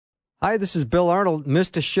Hi, this is Bill Arnold.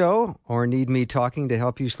 Missed a show or need me talking to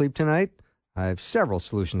help you sleep tonight? I have several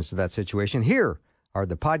solutions to that situation. Here are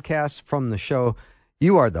the podcasts from the show.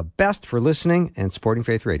 You are the best for listening and supporting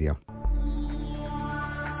Faith Radio.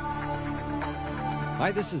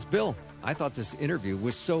 Hi, this is Bill. I thought this interview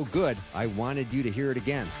was so good, I wanted you to hear it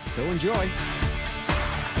again. So enjoy.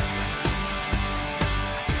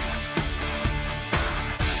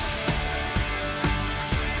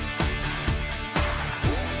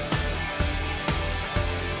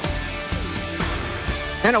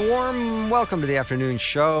 And a warm welcome to the afternoon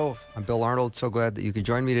show. I'm Bill Arnold. So glad that you could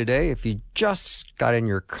join me today. If you just got in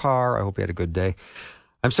your car, I hope you had a good day.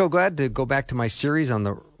 I'm so glad to go back to my series on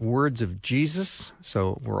the words of Jesus.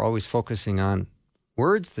 So we're always focusing on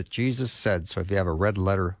words that Jesus said. So if you have a red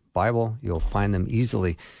letter Bible, you'll find them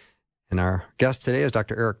easily. And our guest today is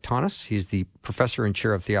Dr. Erik Thoennes. He's the professor and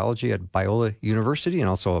chair of theology at Biola University and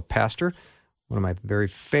also a pastor. One of my very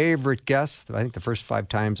favorite guests. I think the first 5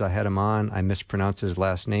 times I had him on, I mispronounced his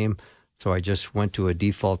last name, so I just went to a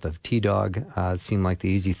default of T-Dog. It seemed like the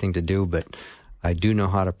easy thing to do, but I do know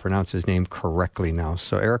how to pronounce his name correctly now.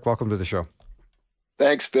 So, Erik, welcome to the show.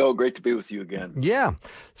 Thanks, Bill. Great to be with you again. Yeah.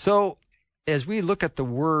 So, as we look at the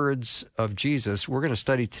words of Jesus, we're going to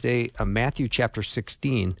study today Matthew chapter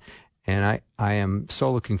 16, and I am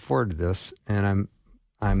so looking forward to this, and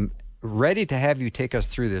I'm ready to have you take us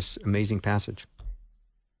through this amazing passage.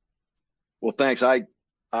 Well, thanks.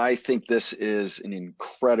 I think this is an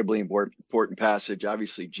incredibly important passage.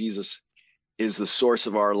 Obviously, Jesus is the source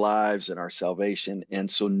of our lives and our salvation. And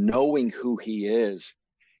so knowing who he is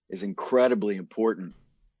incredibly important.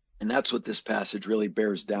 And that's what this passage really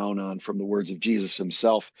bears down on from the words of Jesus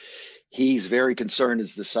himself. He's very concerned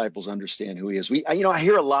his disciples understand who he is. I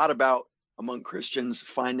hear a lot about among Christians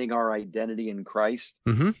finding our identity in Christ.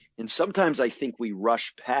 Mm-hmm. And sometimes I think we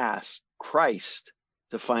rush past Christ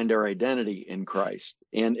to find our identity in Christ.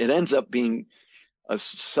 And it ends up being a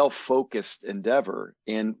self-focused endeavor.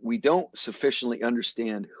 And we don't sufficiently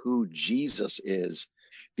understand who Jesus is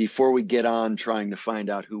before we get on trying to find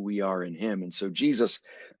out who we are in him. And so Jesus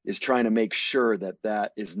is trying to make sure that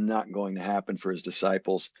that is not going to happen for his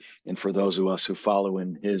disciples and for those of us who follow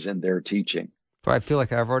in his and their teaching. But I feel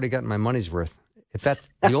like I've already gotten my money's worth. If that's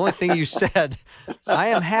the only thing you said, I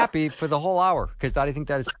am happy for the whole hour because I think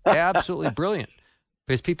that is absolutely brilliant.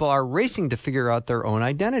 Because people are racing to figure out their own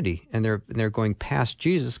identity, and they're going past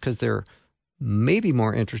Jesus because they're maybe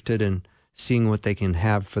more interested in seeing what they can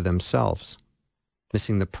have for themselves,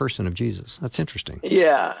 missing the person of Jesus. That's interesting.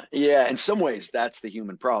 Yeah. In some ways, that's the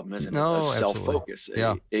human problem, isn't it? No, self-focus,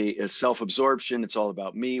 yeah. a self-absorption. It's all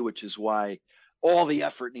about me, which is why all the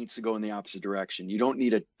effort needs to go in the opposite direction. You don't need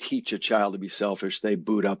to teach a child to be selfish. They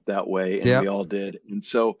boot up that way, and we all did. And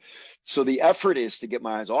so the effort is to get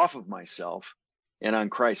my eyes off of myself and on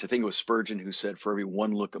Christ. I think it was Spurgeon who said, for every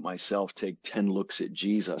one look at myself, take 10 looks at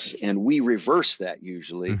Jesus. And we reverse that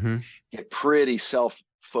usually, get pretty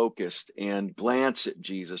self-focused and glance at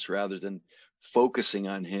Jesus rather than focusing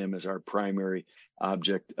on him as our primary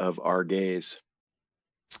object of our gaze.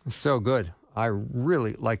 So good. I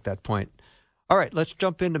really like that point. All right, let's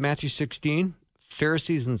jump into Matthew 16.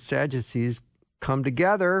 Pharisees and Sadducees come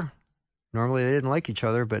together. Normally they didn't like each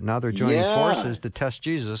other, but now they're joining forces to test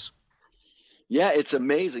Jesus. Yeah, it's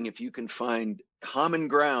amazing if you can find common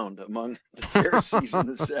ground among the Pharisees and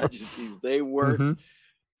the Sadducees. They weren't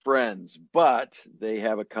friends, but they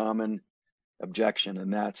have a common objection,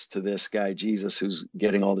 and that's to this guy, Jesus, who's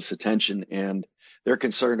getting all this attention. And they're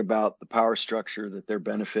concerned about the power structure that they're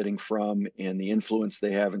benefiting from and the influence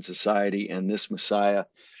they have in society. And this Messiah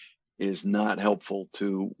is not helpful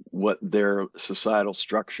to what their societal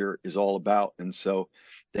structure is all about. And so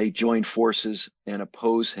they join forces and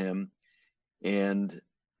oppose him and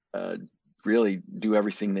really do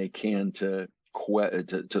everything they can to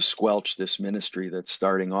squelch this ministry that's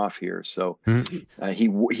starting off here. So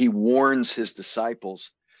he warns his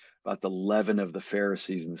disciples about the leaven of the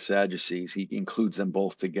Pharisees and the Sadducees. He includes them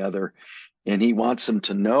both together, and he wants them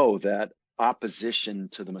to know that opposition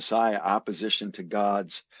to the Messiah, opposition to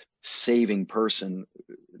God's saving person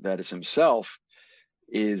that is himself,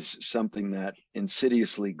 is something that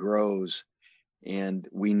insidiously grows, and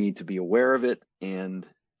we need to be aware of it and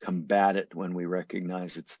combat it when we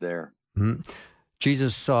recognize it's there.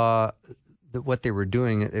 Jesus saw that what they were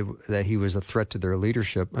doing, that he was a threat to their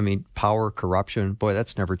leadership. I mean, power, corruption, boy,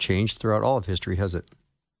 that's never changed throughout all of history, has it?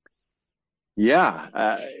 Yeah,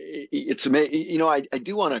 it's amazing. I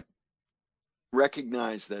do want to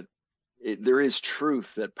recognize that there is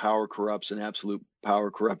truth that power corrupts and absolute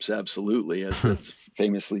power corrupts absolutely, as it's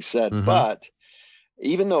famously said. But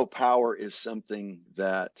even though power is something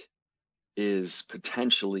that is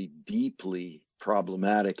potentially deeply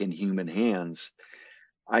problematic in human hands,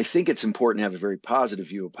 I think it's important to have a very positive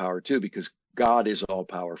view of power too, because God is all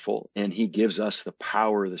powerful and he gives us the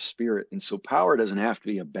power of the Spirit. And so power doesn't have to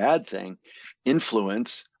be a bad thing.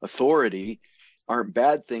 Influence, authority aren't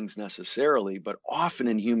bad things necessarily, but often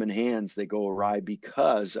in human hands they go awry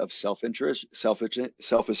because of selfish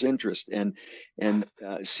interest, and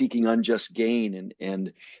seeking unjust gain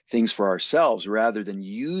and things for ourselves, rather than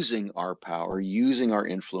using our power, using our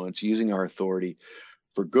influence, using our authority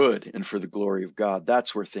for good and for the glory of God.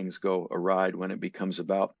 That's where things go awry, when it becomes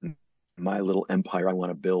about my little empire I want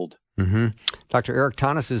to build. Mm-hmm. Dr. Erik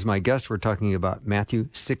Thoennes is my guest. We're talking about Matthew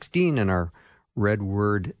 16 in our Red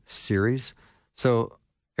Word series. So,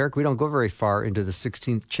 Erik, we don't go very far into the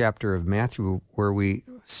 16th chapter of Matthew, where we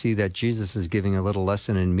see that Jesus is giving a little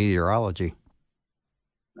lesson in meteorology.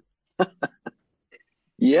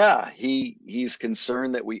 Yeah, he's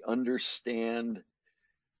concerned that we understand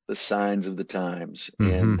the signs of the times.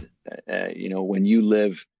 Mm-hmm. And when you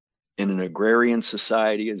live in an agrarian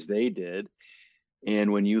society as they did,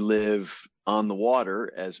 and when you live on the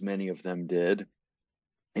water as many of them did,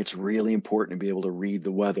 it's really important to be able to read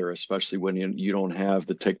the weather, especially when you don't have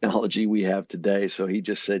the technology we have today. So he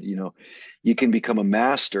just said, you can become a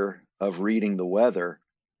master of reading the weather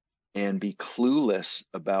and be clueless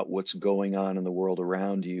about what's going on in the world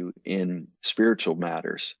around you in spiritual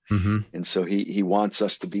matters. Mm-hmm. And so he wants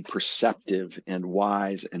us to be perceptive and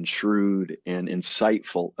wise and shrewd and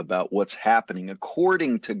insightful about what's happening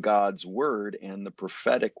according to God's word and the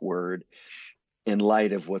prophetic word, in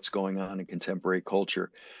light of what's going on in contemporary culture,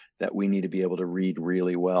 that we need to be able to read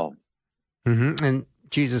really well. Mm-hmm. And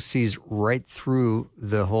Jesus sees right through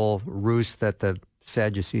the whole ruse that the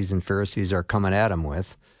Sadducees and Pharisees are coming at him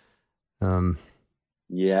with.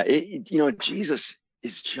 Jesus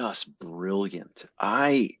is just brilliant.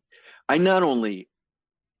 I not only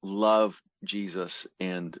love Jesus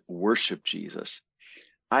and worship Jesus,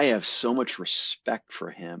 I have so much respect for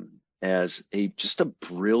him as just a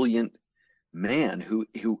brilliant man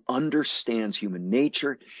who understands human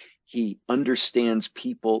nature. He understands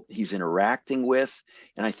people he's interacting with.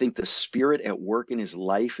 And I think the Spirit at work in his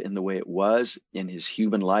life, in the way it was in his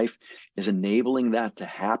human life, is enabling that to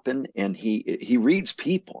happen. And he reads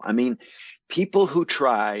people. I mean, people who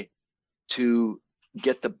try to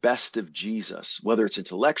get the best of Jesus, whether it's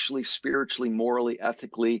intellectually, spiritually, morally,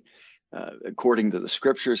 ethically, according to the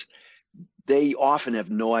scriptures, they often have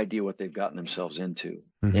no idea what they've gotten themselves into.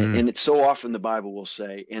 Mm-hmm. And it's so often the Bible will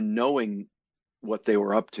say, and knowing what they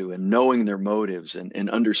were up to and knowing their motives and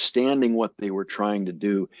understanding what they were trying to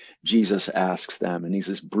do, Jesus asks them. And he's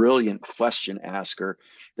this brilliant question asker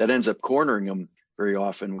that ends up cornering them very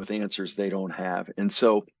often with answers they don't have. And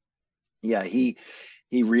so, yeah, he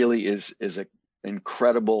really is an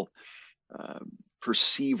incredible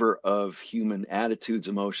perceiver of human attitudes,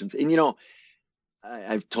 emotions. And,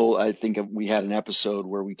 I think we had an episode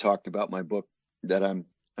where we talked about my book that I'm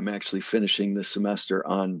actually finishing this semester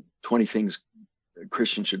on 20 things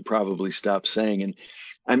Christians should probably stop saying.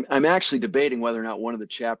 And I'm actually debating whether or not one of the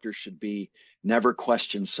chapters should be never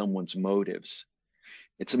question someone's motives.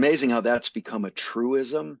 It's amazing how that's become a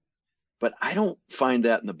truism, but I don't find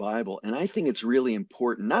that in the Bible. And I think it's really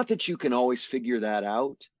important, not that you can always figure that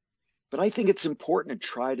out, but I think it's important to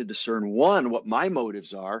try to discern, one, what my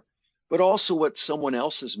motives are, but also what someone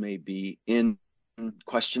else's may be in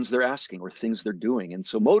questions they're asking or things they're doing. And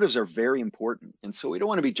so motives are very important. And so we don't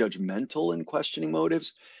want to be judgmental in questioning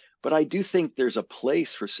motives, but I do think there's a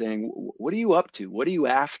place for saying, what are you up to? What are you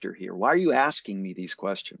after here? Why are you asking me these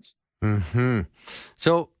questions? Mm-hmm.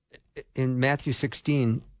 So in Matthew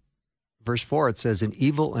 16, verse 4, it says, an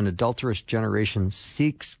evil and adulterous generation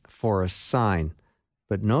seeks for a sign,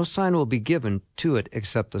 but no sign will be given to it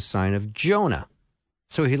except the sign of Jonah.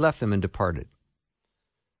 So he left them and departed.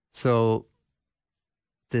 So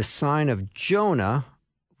the sign of Jonah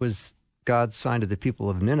was God's sign to the people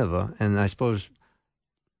of Nineveh, and I suppose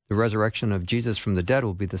the resurrection of Jesus from the dead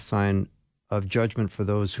will be the sign of judgment for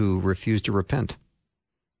those who refuse to repent.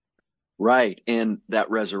 Right, and that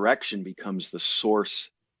resurrection becomes the source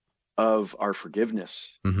of our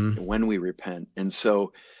forgiveness when we repent. And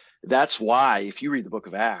so that's why, if you read the book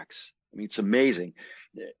of Acts, I mean, it's amazing.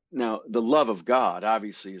 Now, the love of God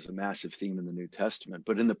obviously is a massive theme in the New Testament,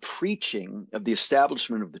 but in the preaching of the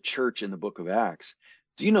establishment of the church in the book of Acts,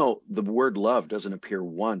 do you know the word love doesn't appear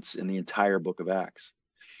once in the entire book of Acts?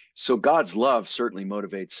 So God's love certainly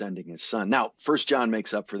motivates sending his son. Now, 1 John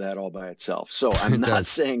makes up for that all by itself. So I'm not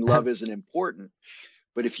saying love isn't important,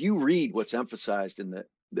 but if you read what's emphasized in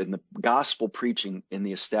the gospel preaching in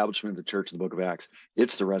the establishment of the church in the book of Acts,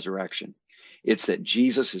 it's the resurrection. It's that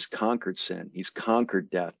Jesus has conquered sin. He's conquered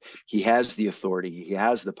death. He has the authority. He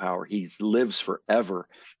has the power. He lives forever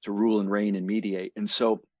to rule and reign and mediate. And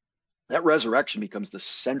so that resurrection becomes the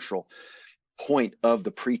central point of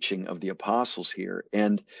the preaching of the apostles here.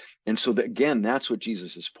 And so that, again, that's what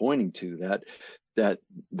Jesus is pointing to, that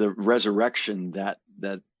the resurrection, that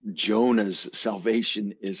Jonah's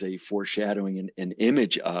salvation is a foreshadowing and an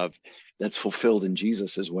image of, that's fulfilled in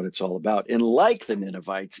Jesus, is what it's all about. And like the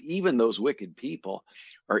Ninevites, even those wicked people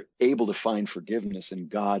are able to find forgiveness in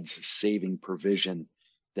God's saving provision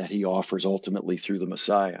that he offers ultimately through the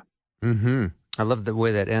Messiah. Mm-hmm. I love the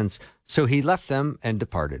way that ends. So he left them and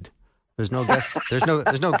departed. There's no guess. There's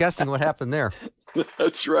no guessing what happened there.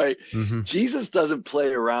 That's right. Mm-hmm. Jesus doesn't play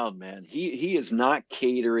around, man. He is not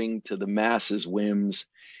catering to the masses' whims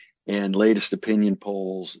and latest opinion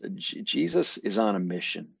polls. Jesus is on a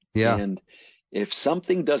mission. Yeah. And if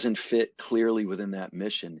something doesn't fit clearly within that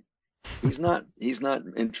mission, he's not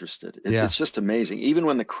interested. It's just amazing. Even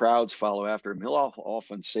when the crowds follow after him, he'll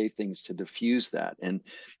often say things to diffuse that and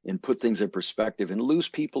put things in perspective and lose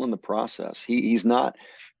people in the process. He's not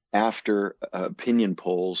after opinion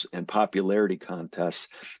polls and popularity contests.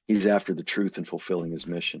 He's after the truth and fulfilling his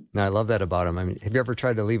mission. No, I love that about him. I mean, have you ever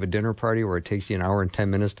tried to leave a dinner party where it takes you an hour and 10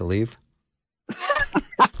 minutes to leave?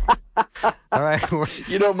 All right.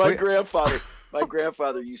 My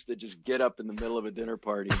grandfather used to just get up in the middle of a dinner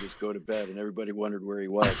party and just go to bed, and everybody wondered where he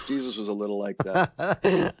was. Jesus was a little like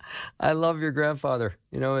that. I love your grandfather.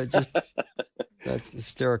 That's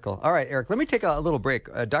hysterical. All right, Erik, let me take a little break.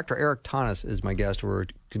 Dr. Erik Thoennes is my guest. We're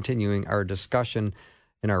continuing our discussion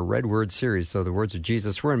in our Red Word series, so the words of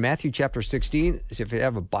Jesus. We're in Matthew chapter 16. So if you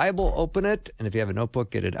have a Bible, open it. And if you have a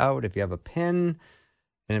notebook, get it out. If you have a pen,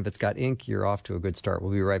 and if it's got ink, you're off to a good start.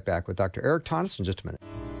 We'll be right back with Dr. Erik Thoennes in just a minute.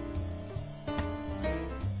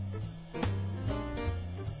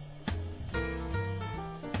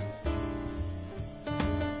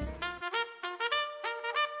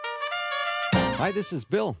 Hi, this is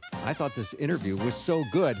Bill. I thought this interview was so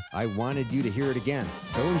good, I wanted you to hear it again.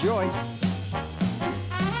 So enjoy.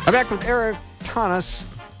 I'm back with Erik Thoennes.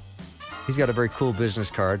 He's got a very cool business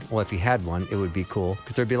card. Well, if he had one, it would be cool,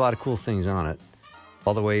 because there'd be a lot of cool things on it.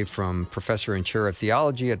 All the way from professor and chair of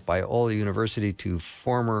theology at Biola University to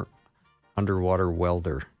former underwater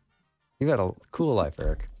welder. You've had a cool life,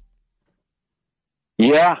 Erik.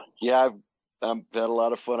 Yeah, I've had a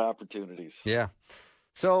lot of fun opportunities. Yeah.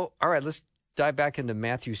 So, all right, let's dive back into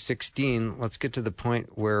Matthew 16. Let's get to the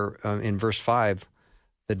point where in verse 5,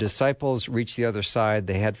 the disciples reached the other side.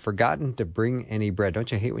 They had forgotten to bring any bread.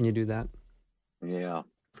 Don't you hate when you do that? Yeah,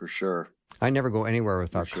 for sure. I never go anywhere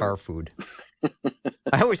without car food.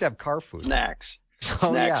 I always have car food. Snacks.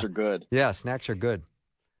 Snacks are good. Yeah, snacks are good.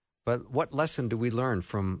 But what lesson do we learn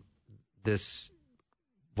from this,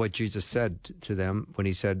 what Jesus said to them when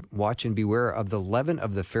he said, watch and beware of the leaven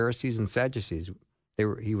of the Pharisees and Sadducees?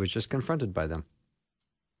 He was just confronted by them.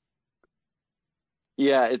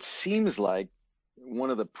 Yeah, it seems like one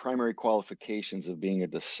of the primary qualifications of being a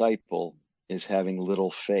disciple is having little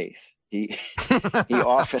faith. He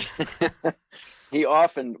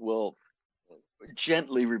often will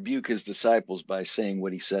gently rebuke his disciples by saying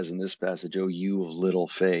what he says in this passage, "Oh, you of little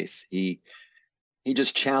faith." He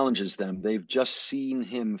just challenges them. They've just seen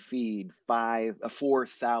him feed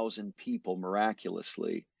 4,000 people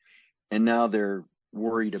miraculously, and now they're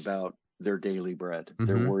worried about their daily bread. Mm-hmm.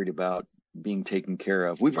 They're worried about being taken care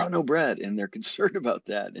of. We brought no bread, and they're concerned about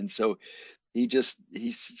that. And so he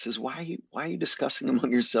says, why are you discussing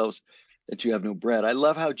among yourselves that you have no bread? I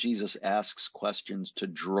love how Jesus asks questions to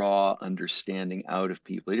draw understanding out of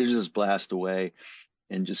people. He doesn't just blast away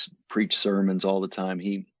and just preach sermons all the time.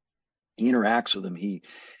 He interacts with them. He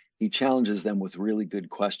challenges them with really good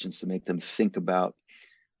questions to make them think about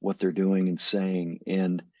what they're doing and saying.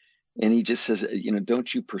 And he just says,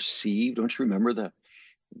 don't you remember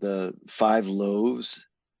the 5 loaves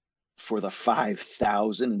for the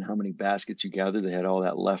 5,000 and how many baskets you gathered? They had all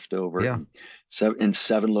that left over. Yeah. And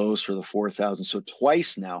 7 loaves for the 4,000. So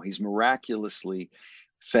twice now he's miraculously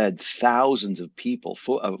fed thousands of people,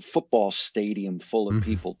 a football stadium full of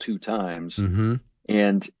people 2 times. Mm-hmm.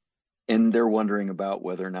 And they're wondering about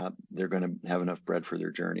whether or not they're going to have enough bread for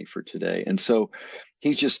their journey for today. And so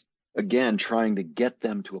he's just, again, trying to get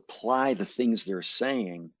them to apply the things they're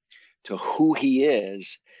saying to who he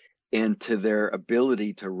is and to their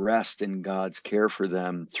ability to rest in God's care for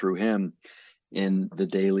them through him in the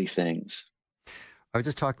daily things. I was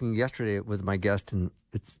just talking yesterday with my guest, and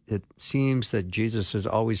it seems that Jesus is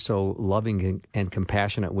always so loving and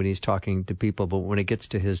compassionate when he's talking to people, but when it gets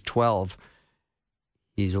to his 12,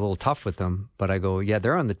 he's a little tough with them. But I go, yeah,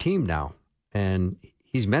 they're on the team now. And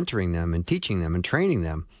he's mentoring them and teaching them and training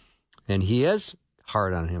them. And he is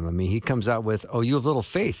hard on him. I mean, he comes out with, "Oh, you have little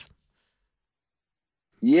faith."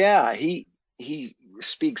 Yeah, he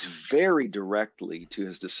speaks very directly to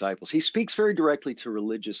his disciples. He speaks very directly to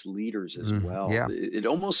religious leaders as well. Yeah. It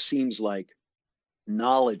almost seems like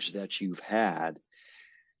knowledge that you've had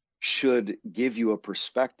should give you a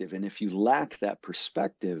perspective. And if you lack that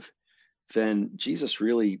perspective, then Jesus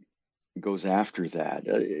really goes after that.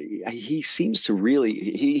 He seems to really,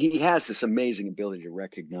 he has this amazing ability to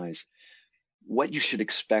recognize what you should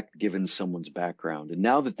expect given someone's background. And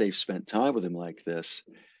now that they've spent time with him like this,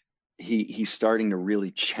 he's starting to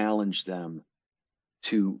really challenge them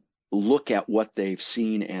to look at what they've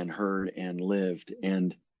seen and heard and lived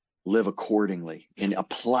and live accordingly and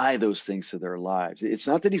apply those things to their lives. It's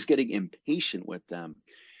not that he's getting impatient with them,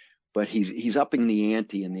 but he's upping the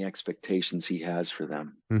ante and the expectations he has for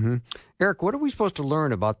them. Mm-hmm. Erik, what are we supposed to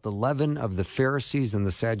learn about the leaven of the Pharisees and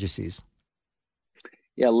the Sadducees?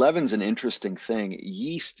 Yeah, leaven's an interesting thing.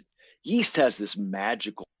 Yeast has this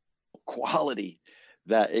magical quality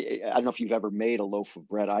that I don't know if you've ever made a loaf of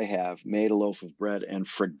bread. I have made a loaf of bread and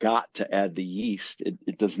forgot to add the yeast.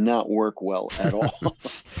 It does not work well at all.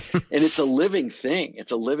 And it's a living thing.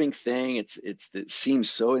 It's a living thing. It seems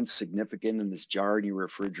so insignificant in this jar in your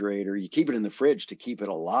refrigerator. You keep it in the fridge to keep it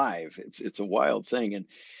alive. It's a wild thing.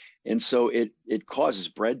 And so it causes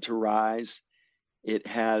bread to rise. It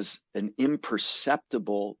has an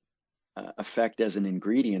imperceptible effect as an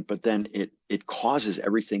ingredient, but then it causes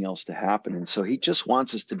everything else to happen. And so he just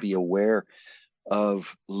wants us to be aware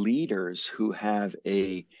of leaders who have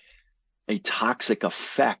a toxic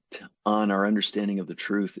effect on our understanding of the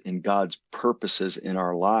truth and God's purposes in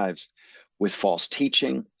our lives, with false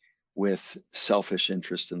teaching, with selfish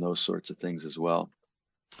interest, and those sorts of things as well.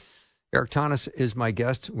 Erik Thoennes is my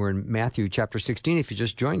guest. We're in Matthew chapter 16, if you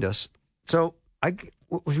just joined us. So if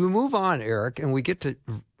we move on, Erik, and we get to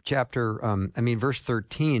verse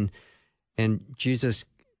 13, and Jesus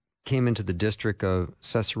came into the district of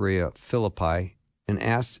Caesarea Philippi and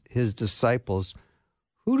asked his disciples,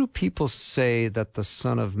 "Who do people say that the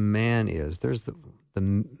Son of Man is?" There's the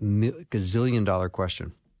gazillion-dollar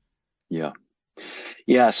question. Yeah.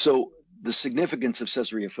 Yeah, so the significance of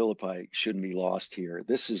Caesarea Philippi shouldn't be lost here.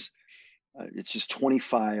 This is it's just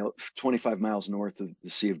 25 miles north of the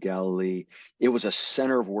Sea of Galilee. It was a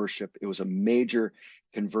center of worship. It was a major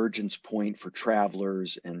convergence point for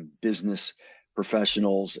travelers and business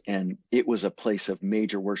professionals, and it was a place of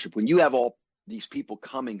major worship. When you have all these people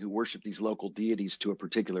coming who worship these local deities to a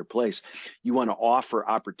particular place, you want to offer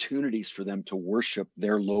opportunities for them to worship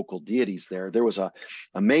their local deities there. There was a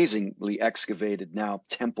amazingly excavated now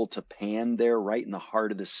temple to Pan there, right in the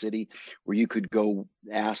heart of the city, where you could go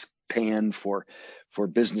ask Pan for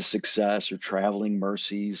business success or traveling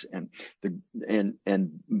mercies, and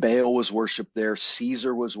Baal was worshipped there,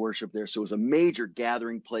 Caesar was worshipped there. So it was a major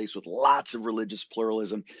gathering place with lots of religious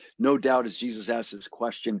pluralism. No doubt, as Jesus asked this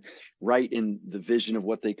question, right in the vision of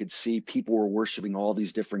what they could see, people were worshiping all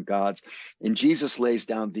these different gods. And Jesus lays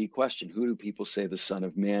down the question, who do people say the Son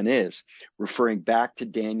of Man is? Referring back to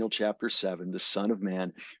Daniel chapter 7, the Son of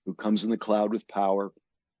Man who comes in the cloud with power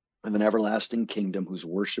of an everlasting kingdom, who's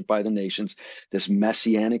worshiped by the nations, this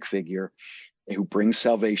messianic figure who brings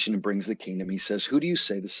salvation and brings the kingdom. He says, who do you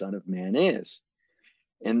say the Son of Man is?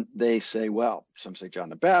 And they say, well, some say John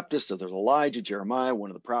the Baptist, others Elijah, Jeremiah,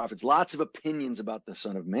 one of the prophets, lots of opinions about the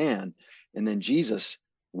Son of Man. And then Jesus,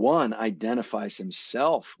 one, identifies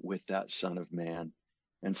himself with that Son of Man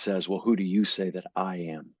and says, well, who do you say that I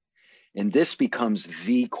am? And this becomes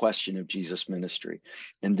the question of Jesus' ministry.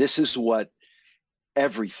 And this is what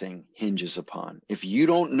everything hinges upon. If you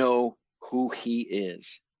don't know who he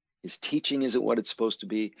is, his teaching isn't what it's supposed to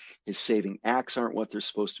be, his saving acts aren't what they're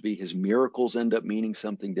supposed to be, his miracles end up meaning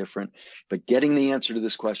something different. But getting the answer to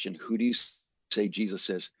this question, who do you say Jesus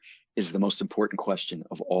is the most important question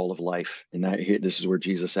of all of life. And this is where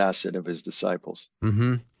Jesus asks it of his disciples.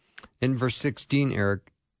 Mm-hmm. In verse 16,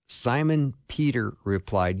 Erik, Simon Peter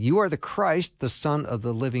replied, "You are the Christ, the Son of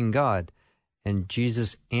the living God." And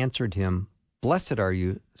Jesus answered him, "Blessed are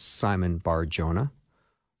you, Simon Bar-Jonah."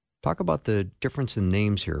 Talk about the difference in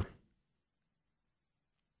names here.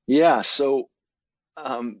 Yeah, so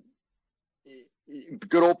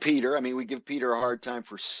good old Peter. I mean, we give Peter a hard time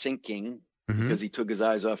for sinking because he took his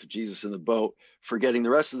eyes off of Jesus in the boat, forgetting the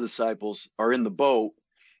rest of the disciples are in the boat,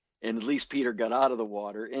 and at least Peter got out of the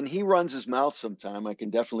water. And he runs his mouth sometime. I can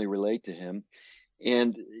definitely relate to him.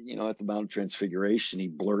 And, at the Mount of Transfiguration, he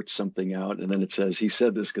blurts something out, and then it says he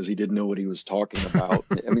said this because he didn't know what he was talking about.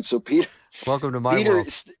 I mean, so Peter, welcome to my world.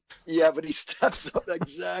 But he steps up,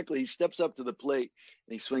 exactly. He steps up to the plate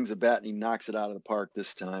and he swings a bat and he knocks it out of the park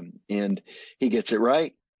this time. And he gets it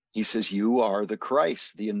right. He says, "You are the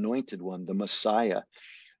Christ, the anointed one, the Messiah."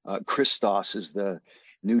 Christos is the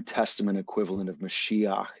New Testament equivalent of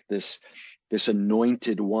Mashiach. This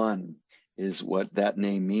anointed one is what that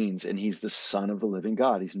name means. And he's the Son of the living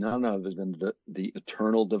God. He's none other than the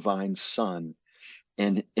eternal divine Son.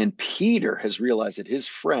 And Peter has realized that his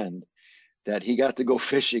friend that he got to go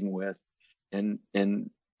fishing with and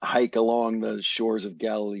hike along the shores of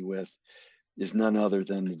Galilee with is none other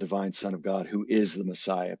than the divine Son of God, who is the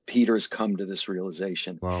Messiah. Peter has come to this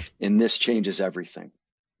realization. Wow. And this changes everything.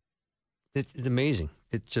 It's amazing.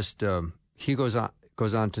 It just he goes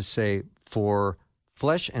on to say, "For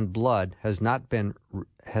flesh and blood has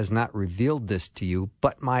not revealed this to you,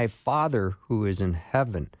 but my Father who is in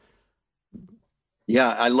heaven." Yeah,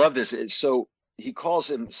 I love this. So he calls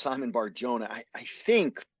him Simon Bar Jonah. I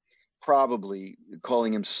think probably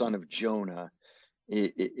calling him son of Jonah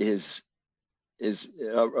is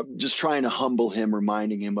just trying to humble him,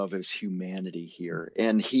 reminding him of his humanity here.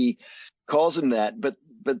 And he calls him that, but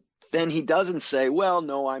then he doesn't say, "Well,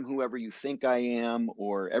 no, I'm whoever you think I am,"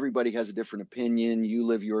 or "Everybody has a different opinion. You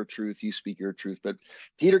live your truth. You speak your truth." But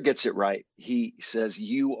Peter gets it right. He says,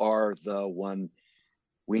 "You are the one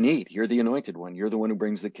we need. You're the anointed one. You're the one who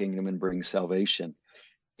brings the kingdom and brings salvation."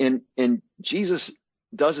 And Jesus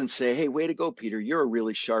doesn't say, "Hey, way to go, Peter. You're a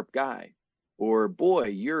really sharp guy," or "Boy,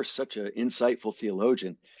 you're such an insightful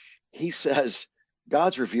theologian." He says,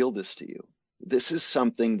 "God's revealed this to you. This is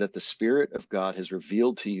something that the Spirit of God has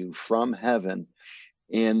revealed to you from heaven,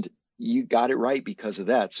 and you got it right because of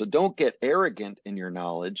that. So don't get arrogant in your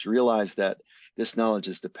knowledge. Realize that this knowledge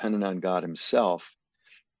is dependent on God himself."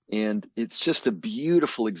 And it's just a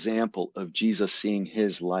beautiful example of Jesus seeing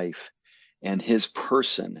his life and his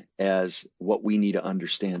person as what we need to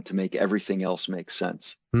understand to make everything else make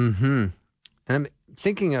sense. Mm-hmm. And I'm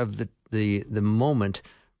thinking of the moment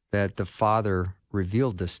that the Father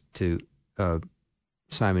revealed this to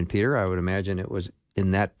Simon Peter. I would imagine it was in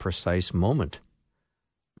that precise moment.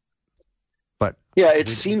 But yeah, it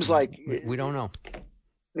seems like we don't know.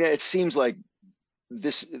 Yeah, it seems like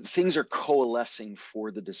things are coalescing for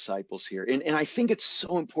the disciples here. And I think it's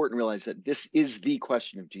so important to realize that this is the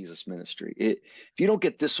question of Jesus' ministry. If you don't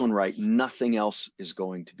get this one right, nothing else is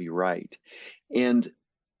going to be right. And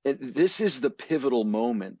this is the pivotal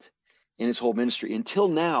moment in his whole ministry. Until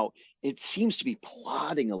now, it seems to be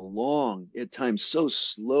plodding along at times so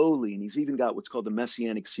slowly. And he's even got what's called the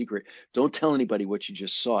messianic secret. Don't tell anybody what you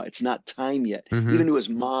just saw. It's not time yet. Mm-hmm. Even to his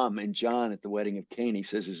mom and John at the wedding of Cana, he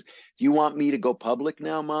says, "Do you want me to go public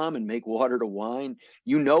now, Mom, and make water to wine?"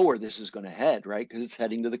 You know where this is going to head, right? Because it's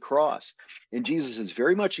heading to the cross. And Jesus is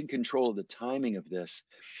very much in control of the timing of this.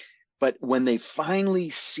 But when they finally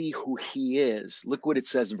see who he is, look what it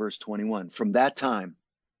says in verse 21. From that time,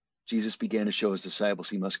 Jesus began to show his disciples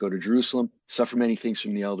he must go to Jerusalem, suffer many things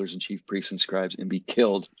from the elders and chief priests and scribes, and be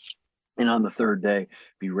killed, and on the third day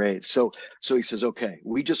be raised. So he says, okay,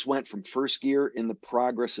 we just went from first gear in the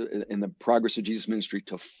progress of Jesus' ministry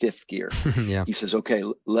to fifth gear. Yeah. He says, okay,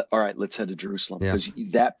 all right, let's head to Jerusalem, Yeah. because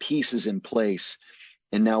that piece is in place,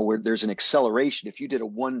 and now there's an acceleration. If you did a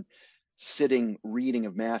one-sitting reading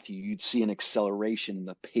of Matthew, you'd see an acceleration in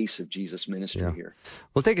the pace of Jesus' ministry here.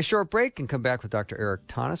 We'll take a short break and come back with Dr. Erik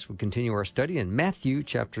Thoennes. We'll continue our study in Matthew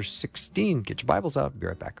chapter 16. Get your Bibles out. Be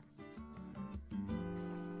right back.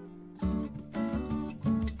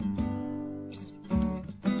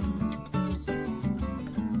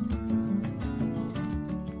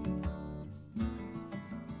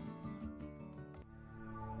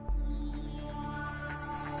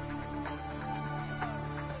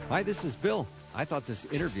 Hi, this is Bill. I thought this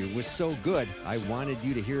interview was so good, I wanted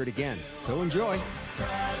you to hear it again. So enjoy.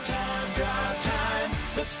 Drive time,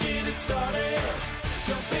 let's get it started.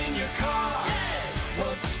 Jump in your car.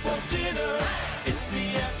 What's for dinner? It's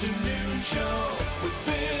the afternoon show with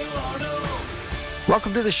Bill Arnold.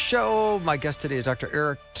 Welcome to the show. My guest today is Dr.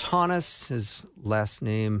 Erik Thoennes. His last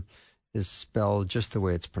name is spelled just the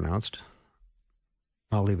way it's pronounced.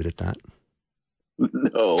 I'll leave it at that.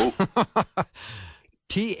 No. Thoennes.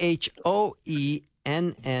 Thoennes.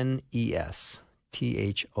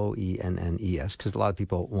 Because a lot of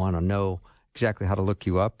people want to know exactly how to look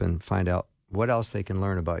you up and find out what else they can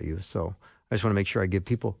learn about you. So I just want to make sure I give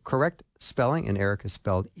people correct spelling. And Erik is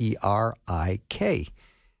spelled Erik.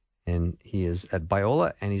 And he is at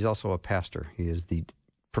Biola, and he's also a pastor. He is the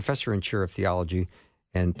professor and chair of theology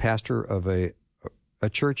and pastor of a a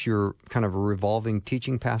church, you're kind of a revolving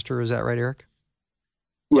teaching pastor. Is that right, Erik?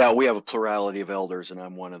 Yeah, we have a plurality of elders, and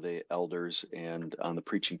I'm one of the elders and on the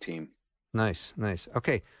preaching team. Nice.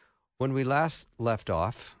 Okay. When we last left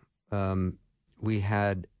off, we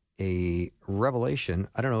had a revelation.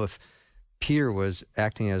 I don't know if Peter was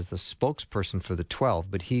acting as the spokesperson for the 12,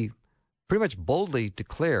 but he pretty much boldly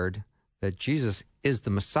declared that Jesus is the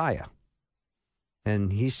Messiah.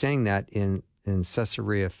 And he's saying that in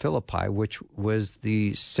Caesarea Philippi, which was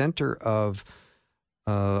the center of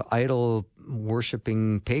idol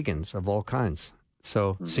worshiping pagans of all kinds.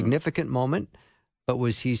 So significant moment, but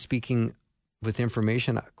was he speaking with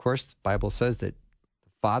information? Of course, the Bible says that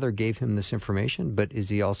the Father gave him this information, but is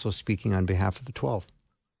he also speaking on behalf of the 12?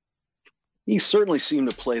 He certainly seemed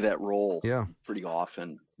to play that role pretty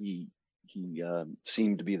often. He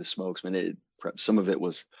seemed to be the spokesman. Some of it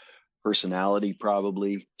was personality,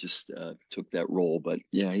 probably just took that role. But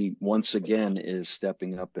yeah, he once again is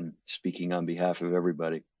stepping up and speaking on behalf of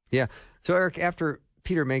everybody. Yeah. So Erik, after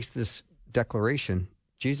Peter makes this declaration,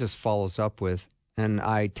 Jesus follows up with, "And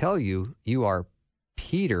I tell you, you are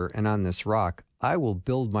Peter, and on this rock I will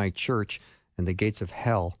build my church, and the gates of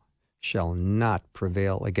hell shall not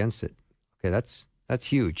prevail against it." Okay, that's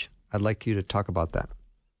huge. I'd like you to talk about that.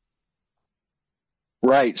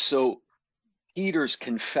 Right. So Peter's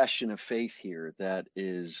confession of faith here, that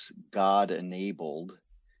is God enabled.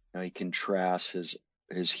 Now he contrasts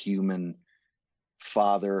his human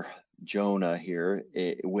father Jonah here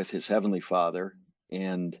with his heavenly father,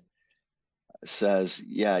 and says,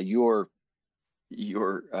 "Yeah, you're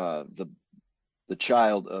the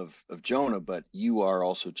child of Jonah, but you are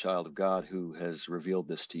also a child of God who has revealed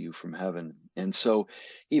this to you from heaven." And so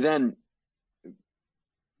he then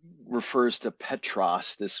refers to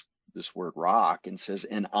Petros, this word rock, and says,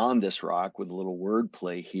 "And on this rock," with a little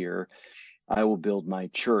wordplay here, "I will build my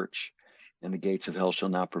church, and the gates of hell shall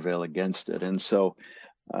not prevail against it." And so,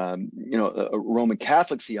 a Roman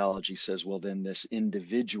Catholic theology says, well, then this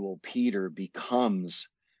individual Peter becomes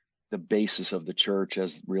the basis of the church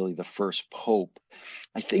as really the first pope.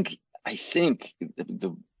 I think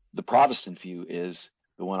the Protestant view is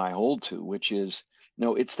the one I hold to, which is,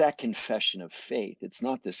 no, it's that confession of faith. It's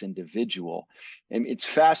not this individual. And it's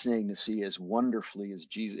fascinating to see as wonderfully as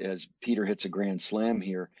Peter hits a grand slam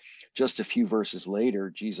here, just a few verses later,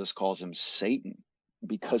 Jesus calls him Satan,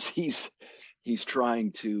 because he's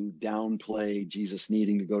trying to downplay Jesus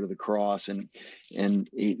needing to go to the cross, and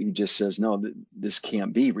he just says, no, this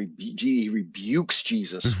can't be. He rebukes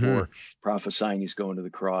Jesus for prophesying he's going to the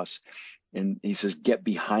cross. And he says, "Get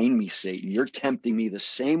behind me, Satan. You're tempting me the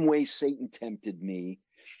same way Satan tempted me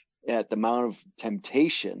at the Mount of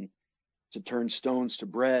Temptation to turn stones to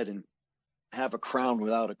bread and have a crown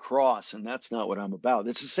without a cross. And that's not what I'm about."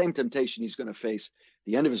 It's the same temptation he's going to face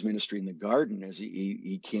the end of his ministry in the garden, as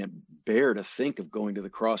he can't bear to think of going to the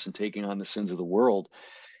cross and taking on the sins of the world.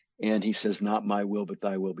 And he says, "Not my will, but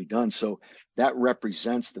thy will be done." So that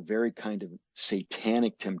represents the very kind of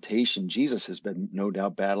satanic temptation Jesus has been, no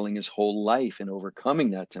doubt, battling his whole life and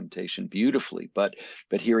overcoming that temptation beautifully. But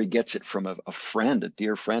here he gets it from a friend, a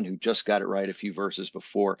dear friend who just got it right a few verses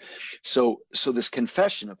before. So this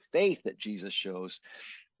confession of faith that Jesus shows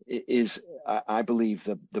is, I believe,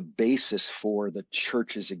 the basis for the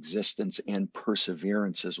church's existence and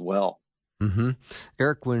perseverance as well.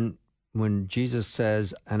 Erik, when Jesus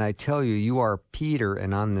says, "And I tell you, you are Peter,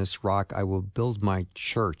 and on this rock I will build my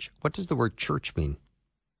church," what does the word church mean?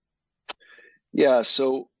 Yeah,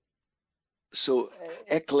 so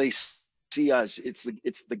ecclesia, it's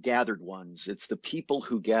the gathered ones. It's the people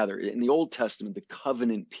who gather. In the Old Testament, the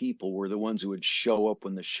covenant people were the ones who would show up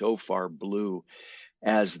when the shofar blew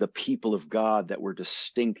as the people of God that were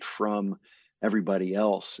distinct from everybody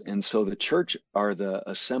else. And so the church are the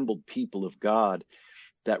assembled people of God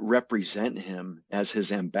that represent him as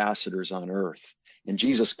his ambassadors on earth. And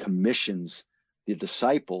Jesus commissions the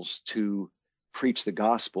disciples to preach the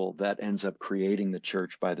gospel that ends up creating the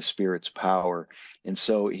church by the Spirit's power. And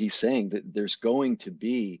so he's saying that there's going to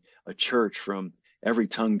be a church from every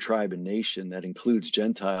tongue, tribe, and nation that includes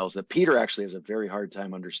Gentiles, that Peter actually has a very hard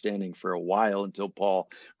time understanding for a while, until Paul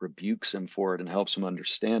rebukes him for it and helps him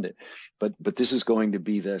understand it. But this is going to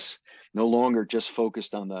be this, no longer just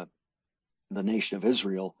focused on the nation of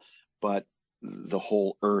Israel, but the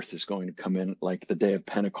whole earth is going to come in, like the day of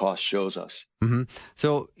Pentecost shows us.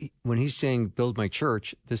 So when he's saying build my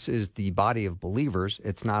church, this is the body of believers.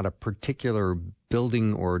 It's not a particular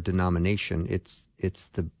building or denomination. It's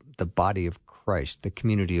the body of Christ, the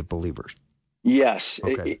community of believers. Yes,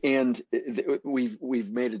 okay. And we've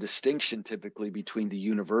made a distinction typically between the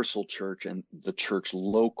universal church and the church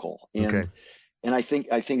local. And And I think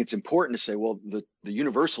it's important to say, well, the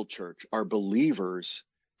universal church are believers,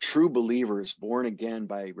 true believers, born again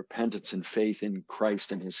by repentance and faith in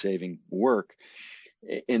Christ and his saving work.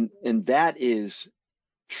 And that is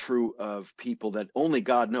true of people that only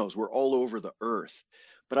God knows. We're all over the earth.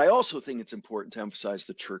 But I also think it's important to emphasize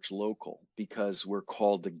the church local, because we're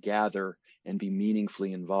called to gather and be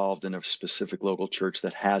meaningfully involved in a specific local church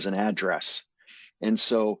that has an address. And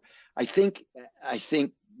so I think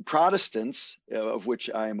Protestants, of which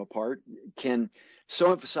I am a part, can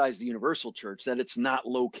so emphasize the universal church that it's not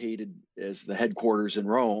located as the headquarters in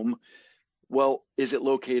Rome. Well, is it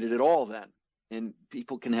located at all then? And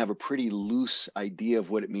people can have a pretty loose idea of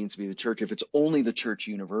what it means to be the church if it's only the church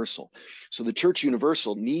universal. So the church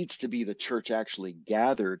universal needs to be the church actually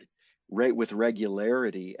gathered right with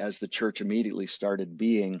regularity, as the church immediately started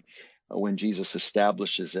being when Jesus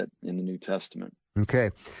establishes it in the New Testament.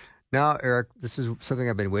 Okay. Now, Erik, this is something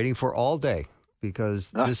I've been waiting for all day,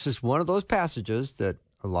 because this is one of those passages that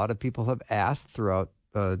a lot of people have asked throughout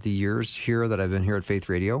the years here that I've been here at Faith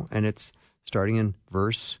Radio, and it's starting in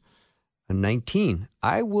verse 19.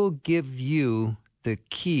 I will give you the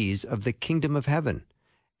keys of the kingdom of heaven,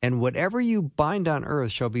 and whatever you bind on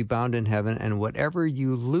earth shall be bound in heaven, and whatever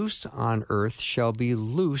you loose on earth shall be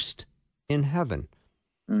loosed in heaven.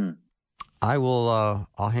 I will,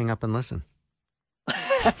 I'll hang up and listen.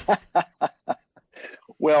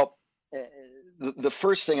 Well, the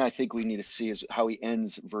first thing I think we need to see is how he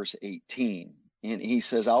ends verse 18. And he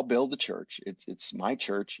says, I'll build the church. It's my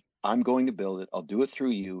church. I'm going to build it. I'll do it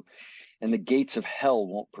through you. And the gates of hell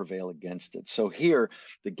won't prevail against it. So here,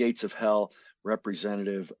 the gates of hell,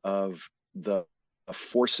 representative of the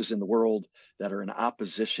forces in the world that are in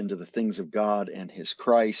opposition to the things of God and his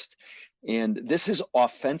Christ. And this is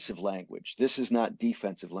offensive language. This is not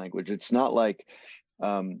defensive language. It's not like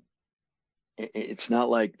the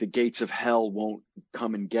gates of hell won't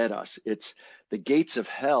come and get us. It's the gates of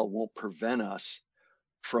hell won't prevent us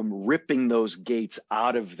from ripping those gates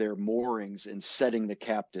out of their moorings and setting the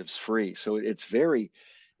captives free. So it's very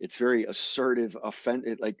assertive,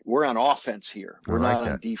 like we're on offense here. We're not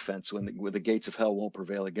on defense when the gates of hell won't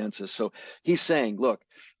prevail against us. So he's saying, look,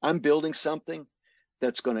 I'm building something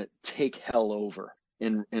that's going to take hell over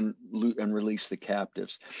and release the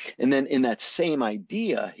captives. And then in that same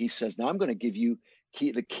idea, he says, now I'm going to give you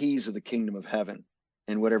the keys of the kingdom of heaven,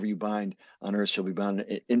 and whatever you bind on earth shall be bound.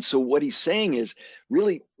 And so what he's saying is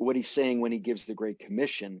really what he's saying when he gives the Great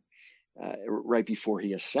Commission right before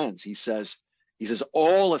he ascends. He says,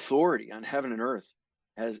 all authority on heaven and earth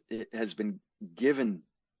has been given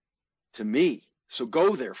to me. So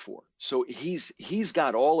go therefore. So he's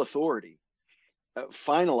got all authority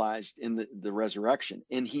finalized in the resurrection,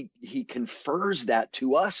 and he confers that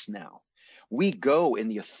to us now. We go in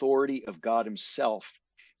the authority of God himself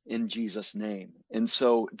in Jesus' name. And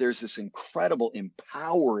so there's this incredible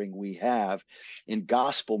empowering we have in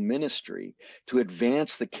gospel ministry to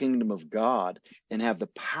advance the kingdom of God and have the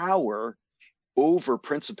power over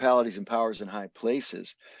principalities and powers in high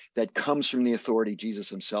places that comes from the authority Jesus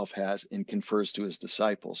himself has and confers to his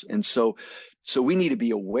disciples. And so we need to be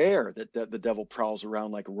aware that the devil prowls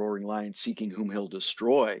around like a roaring lion seeking whom he'll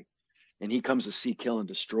destroy. And he comes to seek, kill, and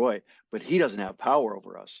destroy, but he doesn't have power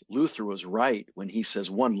over us. Luther was right when he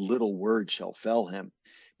says one little word shall fell him,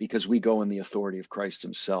 because we go in the authority of Christ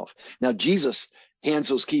himself. Now, Jesus hands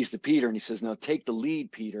those keys to Peter, and he says, now take the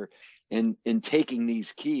lead, Peter, in taking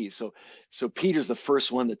these keys. So Peter's the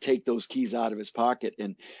first one to take those keys out of his pocket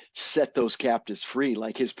and set those captives free,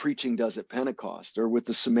 like his preaching does at Pentecost, or with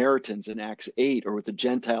the Samaritans in Acts 8, or with the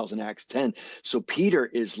Gentiles in Acts 10. So Peter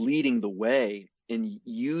is leading the way in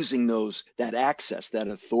using that access, that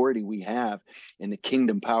authority we have in the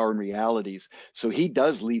kingdom power and realities. So he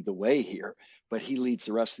does lead the way here, but he leads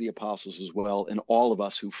the rest of the apostles as well, and all of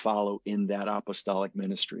us who follow in that apostolic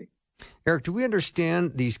ministry. Erik, do we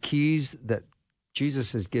understand these keys that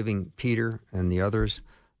Jesus is giving Peter and the others,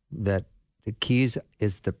 that the keys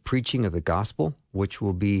is the preaching of the gospel, which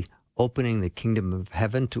will be opening the kingdom of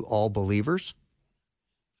heaven to all believers?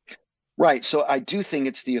 Right. So I do think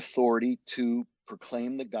it's the authority to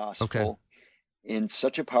proclaim the gospel in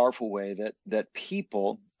such a powerful way that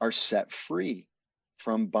people are set free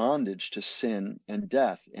from bondage to sin and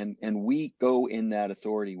death. And we go in that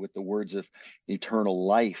authority with the words of eternal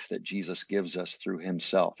life that Jesus gives us through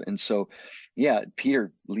himself. And so, yeah,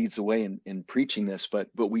 Peter leads the way in preaching this, but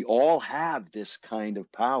we all have this kind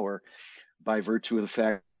of power by virtue of the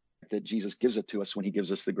fact that Jesus gives it to us when he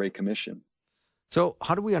gives us the Great Commission. So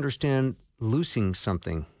how do we understand loosing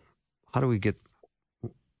something? How do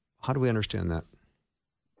we understand that?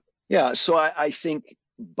 Yeah, so I think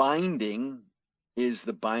binding is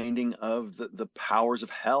the binding of the powers of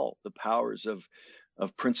hell, the powers of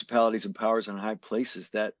principalities and powers in high places,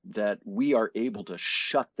 that we are able to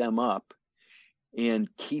shut them up and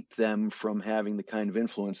keep them from having the kind of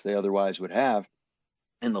influence they otherwise would have.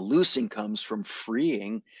 And the loosing comes from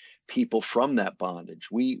freeing people from that bondage.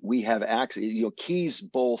 We have access, keys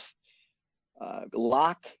both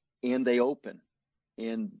lock and they open.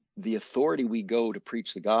 And the authority we go to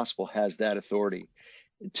preach the gospel has that authority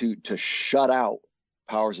to shut out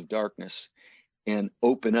powers of darkness and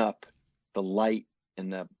open up the light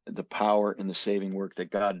and the power and the saving work that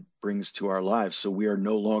God brings to our lives. So we are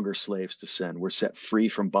no longer slaves to sin. We're set free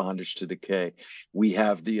from bondage to decay. We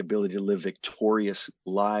have the ability to live victorious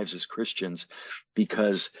lives as Christians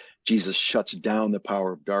because Jesus shuts down the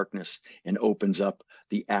power of darkness and opens up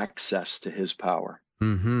the access to his power.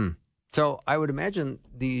 Mm-hmm. So I would imagine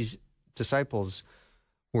these disciples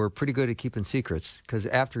were pretty good at keeping secrets, because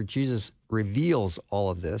after Jesus reveals all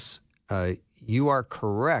of this, you are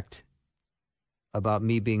correct about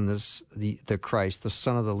me being the Christ, the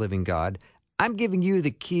Son of the living God. I'm giving you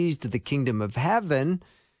the keys to the kingdom of heaven.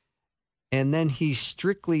 And then he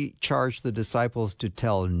strictly charged the disciples to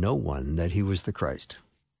tell no one that he was the Christ.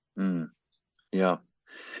 Yeah.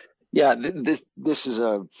 Yeah, this is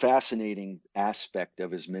a fascinating aspect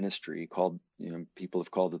of his ministry called, people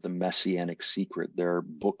have called it the messianic secret. There are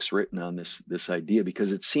books written on this idea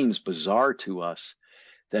because it seems bizarre to us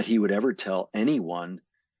that he would ever tell anyone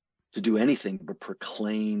to do anything but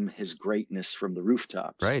proclaim his greatness from the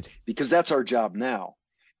rooftops. Right. Because that's our job now.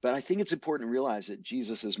 But I think it's important to realize that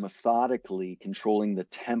Jesus is methodically controlling the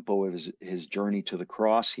tempo of his journey to the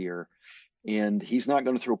cross here. And he's not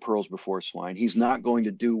going to throw pearls before swine. He's not going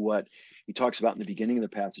to do what he talks about in the beginning of the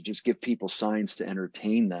passage, just give people signs to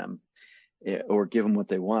entertain them or give them what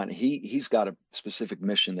they want. He's got a specific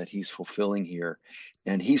mission that he's fulfilling here.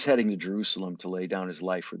 And he's heading to Jerusalem to lay down his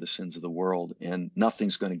life for the sins of the world. And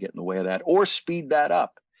nothing's going to get in the way of that or speed that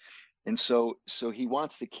up. And so he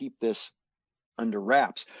wants to keep this under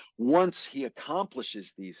wraps. Once he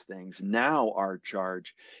accomplishes these things, now our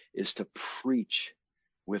charge is to preach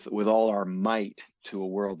with all our might to a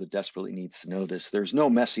world that desperately needs to know this. There's no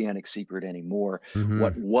messianic secret anymore. Mm-hmm.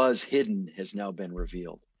 What was hidden has now been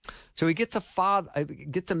revealed. So he gets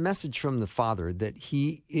a message from the Father that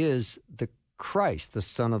he is the Christ, the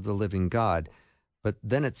Son of the living God. But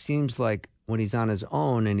then it seems like when he's on his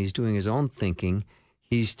own and he's doing his own thinking,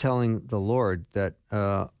 he's telling the Lord that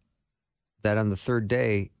that on the third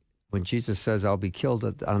day, when Jesus says, "I'll be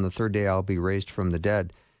killed," on the third day I'll be raised from the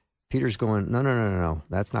dead. Peter's going, no,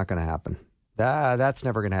 that's not going to happen. That's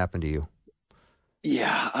never going to happen to you.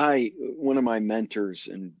 Yeah, one of my mentors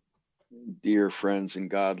and dear friends and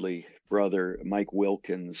godly brother, Mike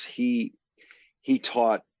Wilkins, he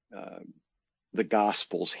taught the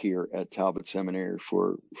Gospels here at Talbot Seminary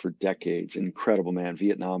for decades. An incredible man,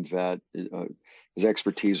 Vietnam vet. His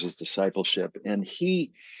expertise was discipleship, and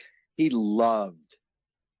he loved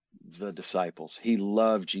the disciples. He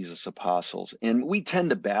loved Jesus' apostles. And we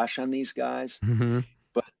tend to bash on these guys, mm-hmm.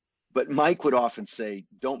 but Mike would often say,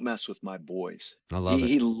 "Don't mess with my boys." I love it.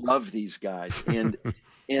 He loved these guys. And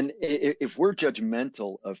if we're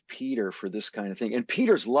judgmental of Peter for this kind of thing, and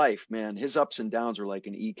Peter's life, man, his ups and downs are like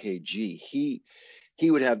an EKG. He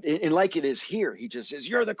would have, and like it is here, he just says,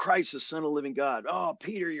 "You're the Christ, the Son of the living God." "Oh,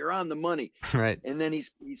 Peter, you're on the money." Right. And then he's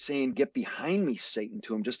saying, "Get behind me, Satan,"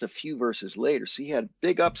 to him just a few verses later. So he had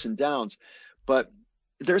big ups and downs, but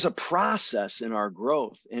there's a process in our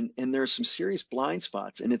growth, and there's some serious blind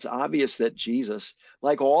spots. And it's obvious that Jesus,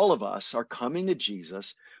 like all of us, are coming to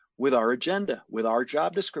Jesus with our agenda, with our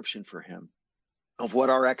job description for him, of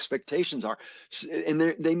what our expectations are. And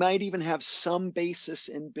they might even have some basis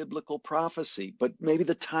in biblical prophecy, but maybe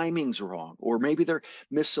the timing's wrong, or maybe they're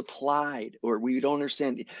misapplied, or we don't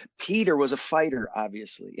understand. Peter was a fighter,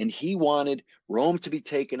 obviously, and he wanted Rome to be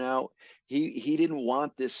taken out. He didn't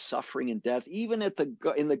want this suffering and death. Even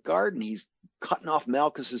in the garden, he's cutting off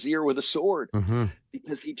Malchus's ear with a sword, mm-hmm.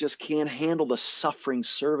 because he just can't handle the suffering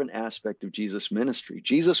servant aspect of Jesus' ministry.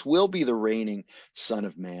 Jesus will be the reigning Son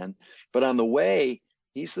of Man, but on the way,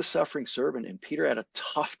 he's the suffering servant, and Peter had a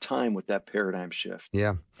tough time with that paradigm shift.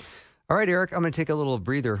 Yeah. All right, Eric, I'm going to take a little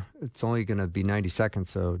breather. It's only going to be 90 seconds,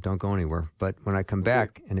 so don't go anywhere. But when I come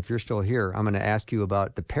back, and if you're still here, I'm going to ask you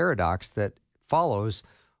about the paradox that follows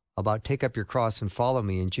about take up your cross and follow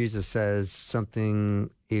me. And Jesus says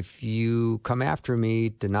something, if you come after me,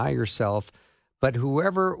 deny yourself, but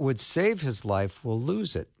whoever would save his life will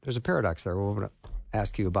lose it. There's a paradox there. We're going to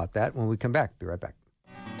ask you about that when we come back. Be right back.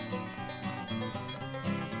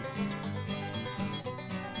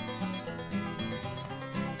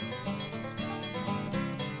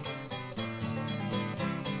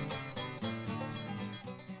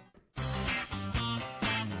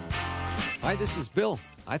 Hi, this is Bill.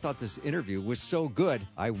 I thought this interview was so good,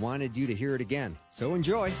 I wanted you to hear it again. So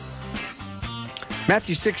enjoy.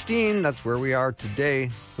 Matthew 16, that's where we are today,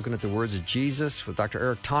 looking at the words of Jesus with Dr.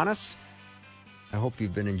 Erik Thoennes. I hope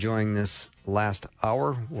you've been enjoying this last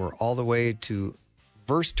hour. We're all the way to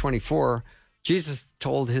verse 24. Jesus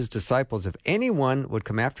told his disciples, if anyone would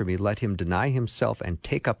come after me, let him deny himself and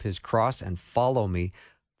take up his cross and follow me.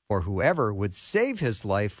 For whoever would save his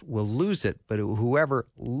life will lose it, but whoever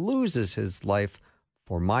loses his life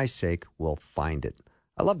for my sake will find it.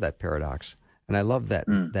 I love that paradox, and I love that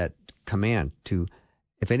that command to,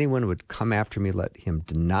 if anyone would come after me, let him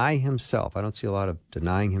deny himself. I don't see a lot of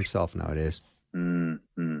denying himself nowadays.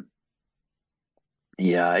 Mm-hmm.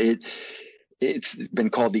 Yeah, it's been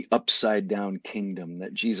called the upside down kingdom,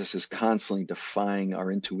 that Jesus is constantly defying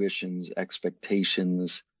our intuitions,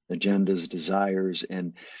 expectations, agendas, desires.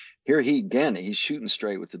 And here he's shooting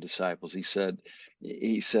straight with the disciples. He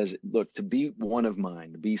says, look, to be one of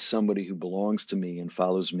mine, to be somebody who belongs to me and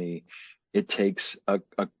follows me, it takes a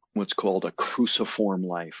what's called a cruciform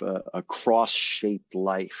life, a cross-shaped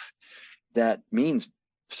life. That means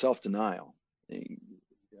self-denial.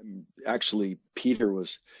 Actually, Peter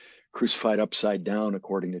was crucified upside down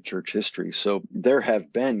according to church history. So there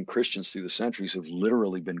have been Christians through the centuries who've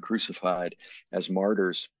literally been crucified as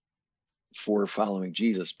martyrs for following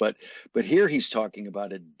Jesus. But here he's talking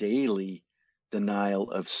about a daily denial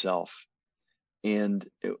of self. And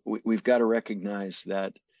we've got to recognize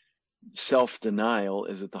that self-denial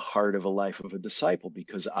is at the heart of a life of a disciple,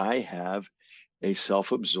 because I have a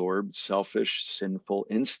self-absorbed, selfish, sinful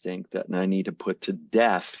instinct that I need to put to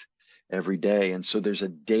death every day. And so there's a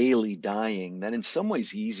daily dying that in some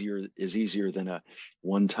ways is easier than a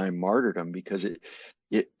one-time martyrdom, because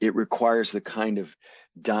it requires the kind of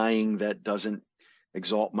dying that doesn't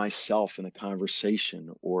exalt myself in a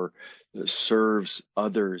conversation or serves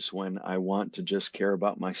others when I want to just care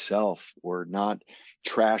about myself, or not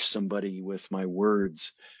trash somebody with my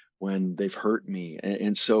words when they've hurt me.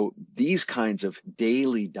 And so these kinds of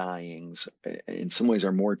daily dyings in some ways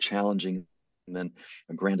are more challenging than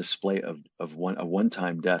a grand display of a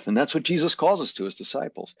one-time death. And that's what Jesus calls us to as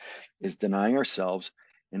disciples, is denying ourselves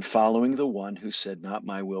and following the one who said, not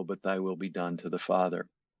my will, but thy will be done, to the Father.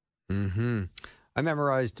 Mm-hmm. I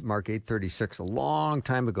memorized Mark 8:36 a long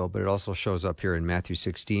time ago, but it also shows up here in Matthew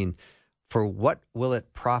 16. For what will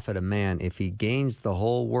it profit a man if he gains the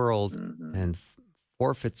whole world and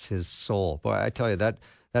forfeits his soul? Boy, I tell you, that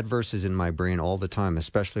verse is in my brain all the time,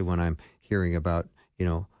 especially when I'm hearing about,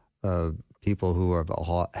 people who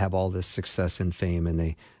have all this success and fame,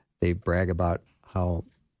 and they brag about how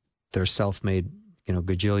they're self-made,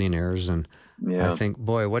 gajillionaires. And I think,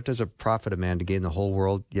 boy, what does it profit a man to gain the whole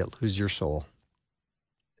world yet lose your soul?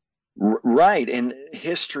 Right. And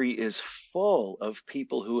history is full of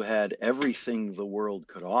people who had everything the world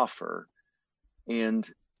could offer and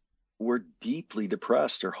were deeply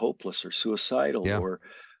depressed or hopeless or suicidal or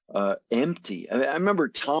empty. I remember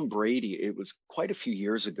Tom Brady, it was quite a few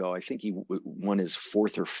years ago. I think he won his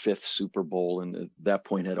fourth or fifth Super Bowl, and at that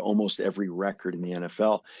point had almost every record in the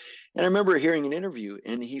NFL. And I remember hearing an interview,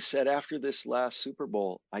 and he said, after this last Super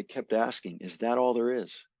Bowl, I kept asking, is that all there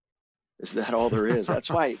is? Is that all there is? That's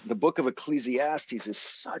why the book of Ecclesiastes is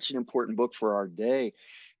such an important book for our day,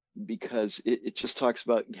 because it just talks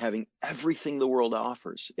about having everything the world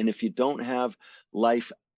offers. And if you don't have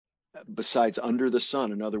life besides under the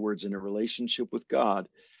sun, in other words, in a relationship with God,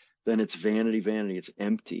 then it's vanity, vanity. It's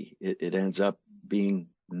empty. It ends up being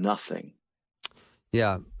nothing.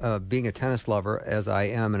 Yeah, being a tennis lover, as I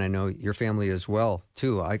am, and I know your family as well,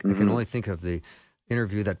 too, I can only think of the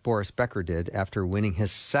interview that Boris Becker did after winning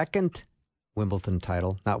his second Wimbledon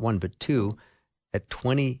title, not one, but two, at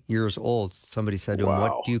 20 years old. Somebody said to him,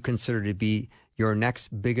 what do you consider to be your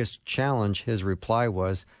next biggest challenge? His reply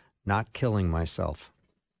was, not killing myself.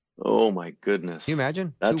 Oh, my goodness. Can you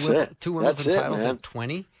imagine? That's two Wimbledon titles man. at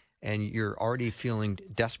 20, and you're already feeling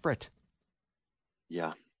desperate.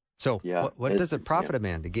 Yeah. So what does it profit a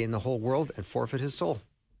man to gain the whole world and forfeit his soul?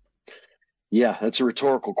 Yeah, that's a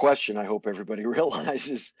rhetorical question. I hope everybody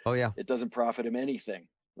realizes. Oh, yeah. It doesn't profit him anything,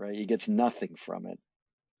 right? He gets nothing from it.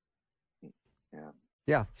 Yeah.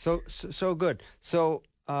 Yeah, so good. So,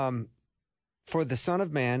 for the Son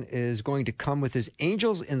of Man is going to come with his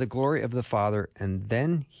angels in the glory of the Father, and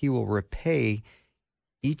then he will repay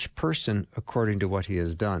each person according to what he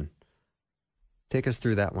has done. Take us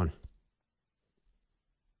through that one.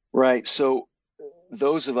 Right. So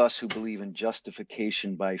those of us who believe in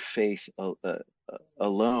justification by faith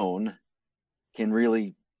alone can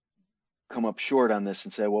really come up short on this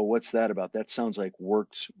and say, well, what's that about? That sounds like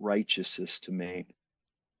works righteousness to me.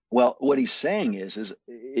 Well, what he's saying is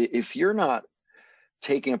if you're not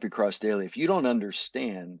taking up your cross daily, if you don't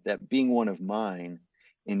understand that being one of mine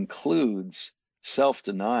includes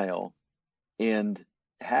self-denial and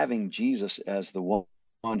having Jesus as the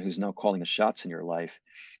one who's now calling the shots in your life,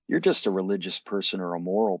 you're just a religious person or a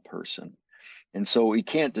moral person. And so we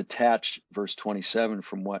can't detach verse 27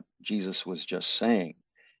 from what Jesus was just saying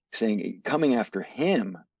coming after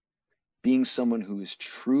him, being someone who is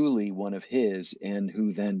truly one of his and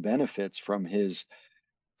who then benefits from his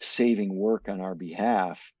saving work on our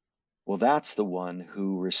behalf. Well, that's the one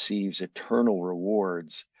who receives eternal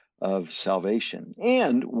rewards of salvation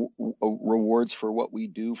and rewards for what we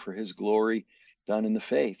do for his glory done in the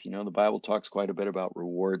faith. The Bible talks quite a bit about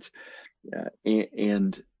rewards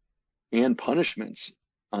and punishments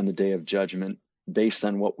on the day of judgment based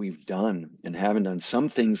on what we've done and haven't done. Some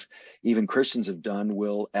things even Christians have done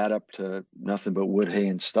will add up to nothing but wood, hay,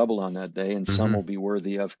 and stubble on that day, and some will be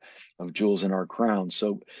worthy of jewels in our crown.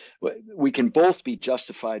 So we can both be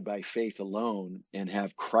justified by faith alone and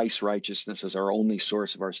have Christ's righteousness as our only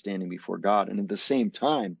source of our standing before God, and at the same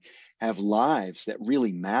time have lives that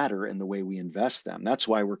really matter in the way we invest them. That's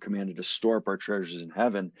why we're commanded to store up our treasures in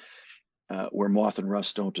heaven, where moth and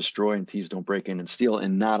rust don't destroy and thieves don't break in and steal,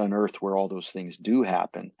 and not on earth where all those things do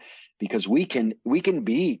happen. Because we can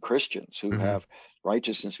be Christians who have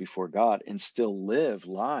righteousness before God and still live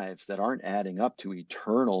lives that aren't adding up to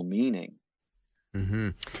eternal meaning.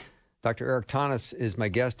 Dr. Erik Thoennes is my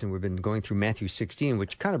guest, and we've been going through Matthew 16,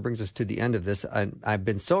 which kind of brings us to the end of this. I've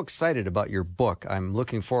been so excited about your book. I'm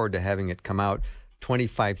looking forward to having it come out,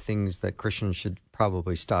 25 Things That Christians Should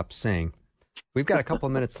Probably Stop Saying. We've got a couple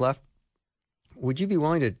of minutes left. Would you be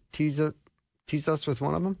willing to tease us with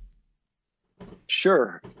one of them?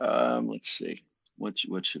 Sure. Let's see. What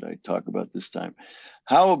should I talk about this time?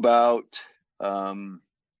 How about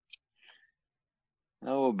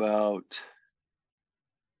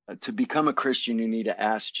to become a Christian, you need to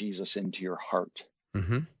ask Jesus into your heart.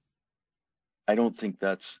 I don't think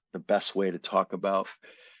that's the best way to talk about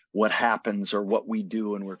what happens or what we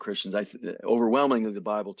do when we're Christians. Overwhelmingly, the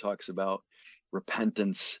Bible talks about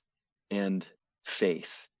repentance and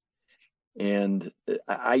faith. And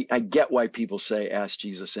I get why people say ask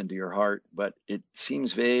Jesus into your heart, but it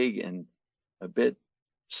seems vague and a bit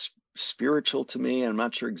spiritual to me. I'm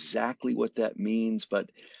not sure exactly what that means, but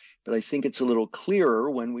I think it's a lot clearer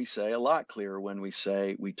when we say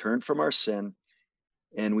we turn from our sin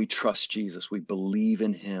and we trust Jesus. We believe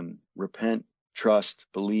in him. Repent, trust,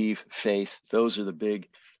 believe, faith. Those are the big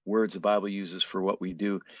words the Bible uses for what we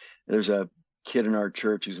do. There's a kid in our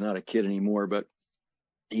church who's not a kid anymore, but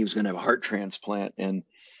he was going to have a heart transplant, and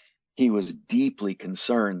he was deeply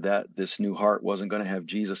concerned that this new heart wasn't going to have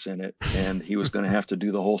Jesus in it, and he was going to have to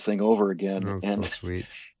do the whole thing over again. Oh, and so sweet.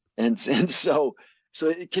 And so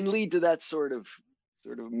it can lead to that sort of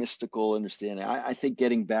mystical understanding. I think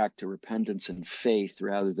getting back to repentance and faith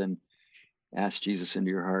rather than ask Jesus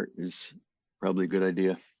into your heart is probably a good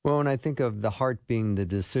idea. Well, when I think of the heart being the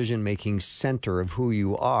decision-making center of who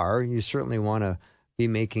you are, you certainly want to be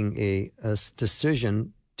making a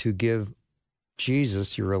decision to give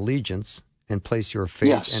Jesus your allegiance and place your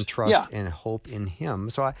faith and trust and hope in him.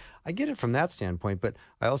 So I get it from that standpoint, but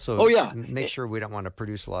I also make sure we don't want to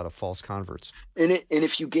produce a lot of false converts. And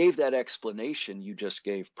if you gave that explanation you just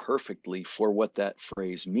gave perfectly for what that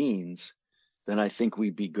phrase means, then I think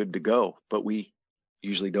we'd be good to go. But we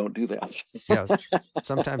usually don't do that. Yeah,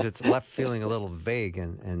 sometimes it's left feeling a little vague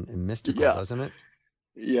and mystical, doesn't it?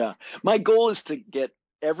 Yeah. My goal is to get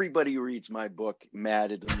everybody who reads my book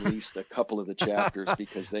mad at least a couple of the chapters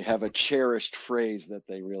because they have a cherished phrase that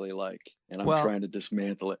they really like, and I'm trying to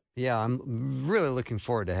dismantle it. Yeah, I'm really looking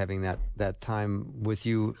forward to having that time with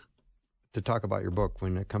you to talk about your book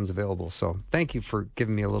when it comes available. So thank you for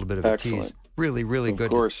giving me a little bit of a tease. Really, really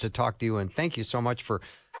good to talk to you, and thank you so much for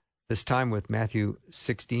this time with Matthew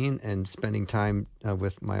 16 and spending time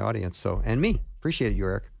with my audience. So, and me. Appreciate it, you,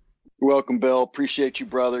 Erik. You're welcome, Bill. Appreciate you,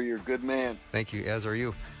 brother. You're a good man. Thank you, as are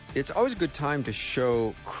you. It's always a good time to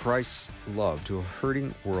show Christ's love to a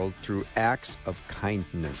hurting world through acts of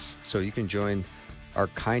kindness. So you can join our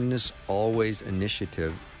Kindness Always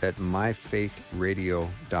initiative at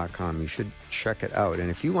myfaithradio.com. You should check it out. And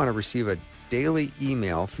if you want to receive a daily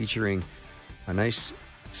email featuring a nice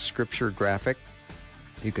scripture graphic,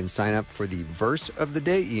 you can sign up for the Verse of the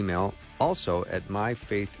Day email also at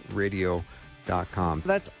myfaithradio.com.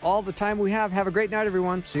 That's all the time we have. Have a great night,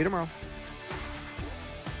 everyone. See you tomorrow.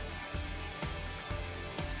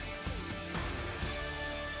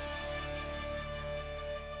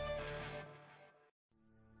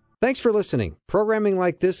 Thanks for listening. Programming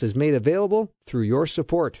like this is made available through your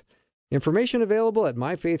support. Information available at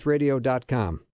myfaithradio.com.